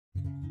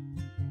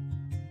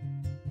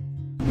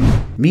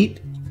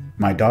Meet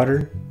my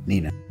daughter,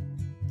 Nina.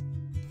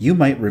 You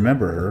might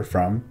remember her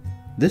from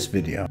this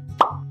video.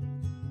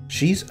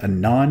 She's a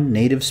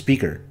non-native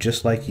speaker,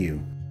 just like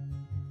you.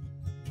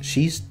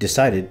 She's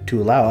decided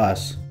to allow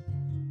us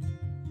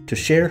to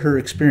share her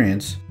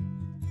experience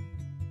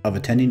of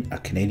attending a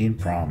Canadian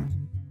prom.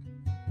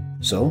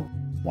 So,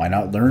 why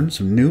not learn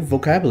some new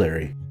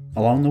vocabulary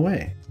along the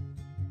way?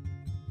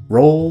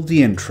 Roll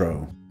the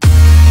intro.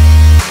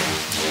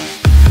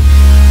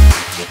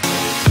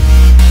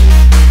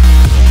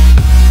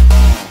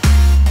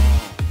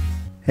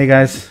 Hey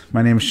guys,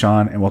 my name is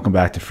Sean and welcome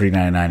back to Free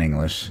 99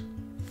 English.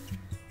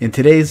 In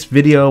today's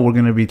video, we're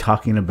going to be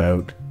talking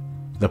about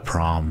the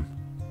prom.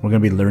 We're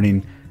going to be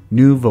learning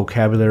new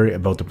vocabulary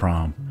about the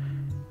prom.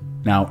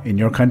 Now, in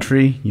your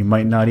country, you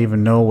might not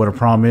even know what a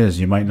prom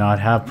is. You might not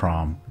have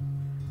prom.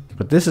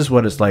 But this is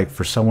what it's like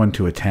for someone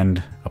to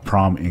attend a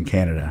prom in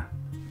Canada.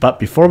 But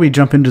before we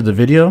jump into the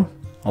video,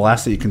 I'll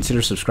ask that you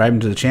consider subscribing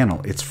to the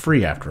channel. It's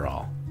free after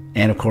all.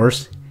 And of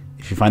course,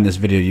 if you find this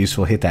video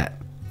useful, hit that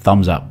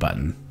thumbs up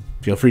button.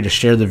 Feel free to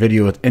share the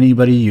video with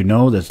anybody you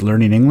know that's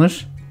learning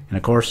English. And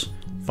of course,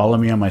 follow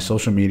me on my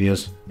social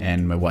medias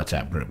and my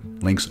WhatsApp group.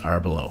 Links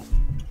are below.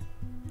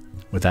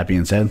 With that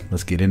being said,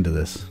 let's get into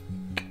this.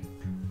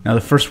 Now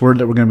the first word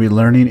that we're going to be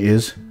learning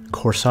is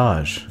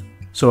corsage.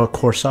 So a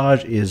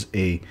corsage is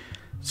a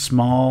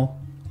small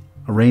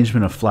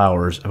arrangement of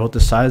flowers about the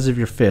size of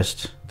your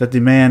fist that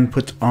the man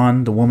puts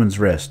on the woman's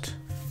wrist.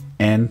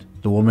 And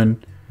the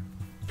woman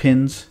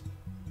pins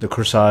the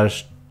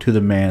corsage to the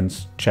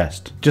man's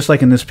chest, just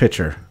like in this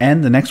picture.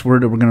 And the next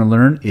word that we're going to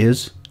learn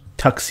is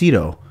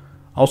tuxedo,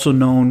 also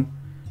known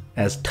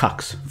as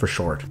tux for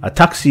short. A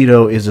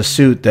tuxedo is a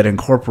suit that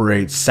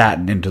incorporates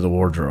satin into the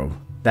wardrobe.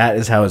 That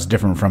is how it's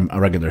different from a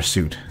regular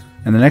suit.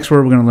 And the next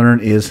word we're going to learn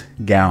is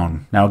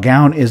gown. Now,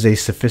 gown is a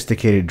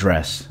sophisticated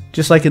dress,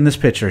 just like in this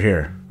picture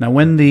here. Now,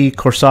 when the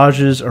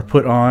corsages are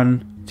put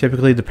on,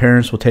 typically the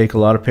parents will take a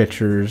lot of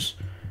pictures,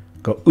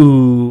 go,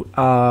 ooh,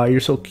 ah, you're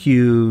so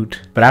cute.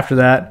 But after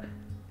that,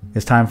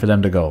 it's time for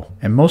them to go.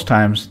 And most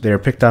times they are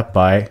picked up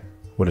by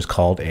what is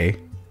called a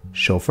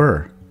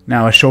chauffeur.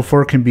 Now, a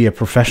chauffeur can be a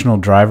professional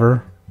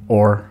driver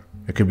or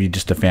it could be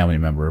just a family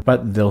member,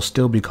 but they'll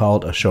still be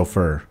called a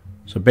chauffeur.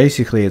 So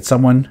basically, it's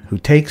someone who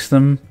takes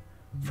them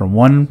from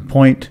one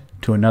point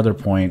to another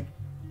point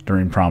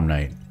during prom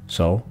night.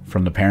 So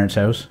from the parents'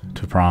 house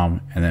to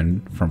prom, and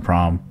then from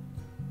prom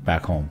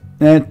back home.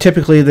 And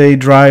typically they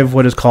drive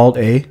what is called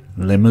a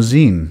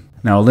limousine.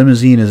 Now, a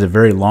limousine is a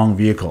very long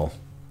vehicle.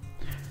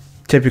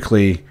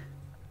 Typically,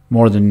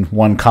 more than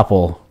one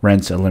couple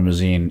rents a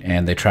limousine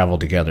and they travel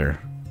together.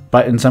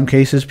 But in some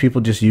cases,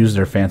 people just use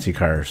their fancy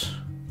cars,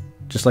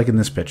 just like in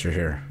this picture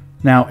here.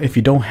 Now, if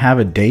you don't have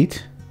a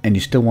date and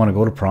you still want to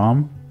go to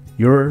prom,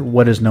 you're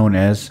what is known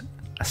as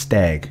a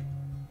stag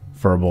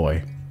for a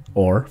boy,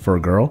 or for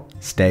a girl,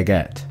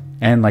 stagette.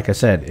 And like I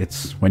said,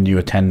 it's when you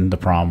attend the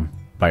prom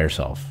by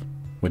yourself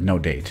with no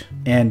date.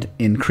 And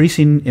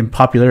increasing in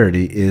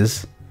popularity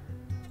is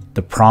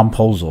the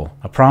promposal.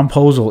 A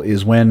promposal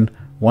is when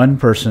one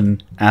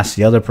person asks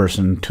the other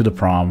person to the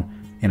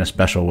prom in a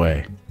special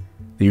way.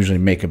 They usually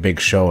make a big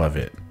show of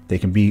it. They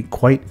can be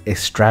quite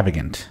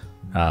extravagant.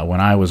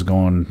 When I was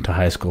going to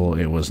high school,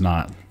 it was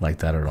not like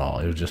that at all.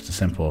 It was just a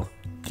simple,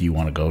 do you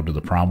want to go to the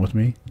prom with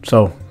me?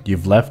 So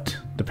you've left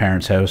the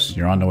parents' house,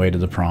 you're on the way to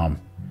the prom.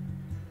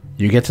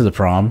 You get to the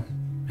prom,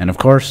 and of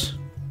course,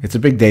 it's a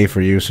big day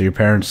for you, so your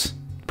parents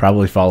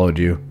probably followed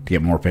you to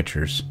get more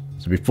pictures.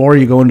 So before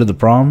you go into the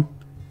prom,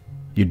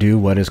 you do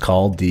what is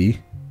called the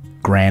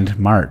Grand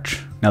March.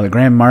 Now, the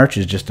Grand March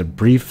is just a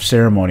brief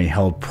ceremony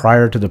held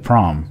prior to the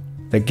prom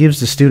that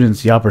gives the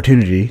students the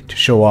opportunity to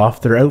show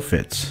off their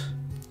outfits,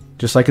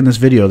 just like in this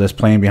video that's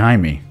playing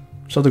behind me.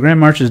 So the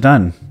Grand March is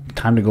done.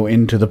 Time to go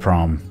into the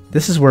prom.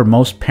 This is where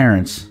most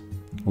parents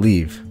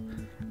leave,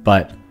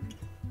 but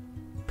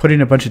putting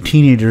a bunch of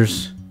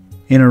teenagers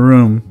in a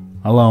room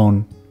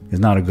alone is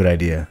not a good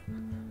idea.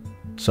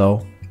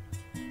 So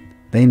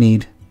they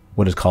need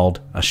what is called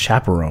a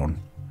chaperone.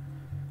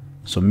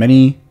 So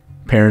many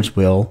parents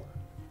will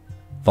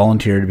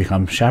volunteer to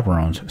become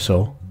chaperones.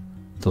 So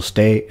they'll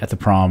stay at the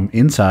prom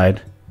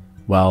inside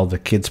while the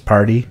kids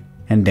party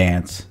and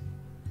dance,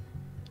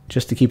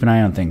 just to keep an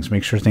eye on things,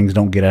 make sure things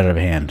don't get out of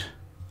hand.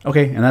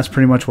 Okay, and that's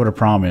pretty much what a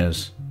prom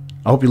is.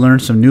 I hope you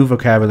learned some new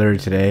vocabulary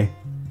today.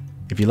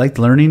 If you liked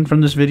learning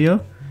from this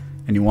video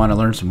and you want to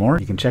learn some more,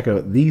 you can check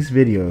out these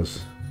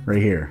videos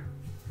right here.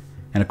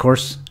 And of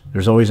course,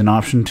 there's always an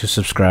option to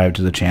subscribe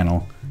to the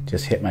channel.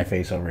 Just hit my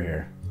face over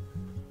here.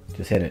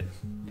 Just hit it.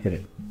 Hit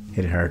it.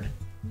 Hit it hard.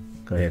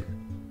 Go ahead.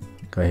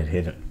 Go ahead,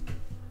 hit it.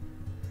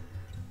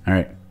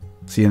 Alright,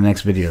 see you in the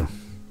next video.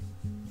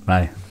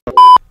 Bye.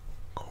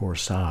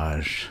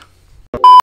 Corsage.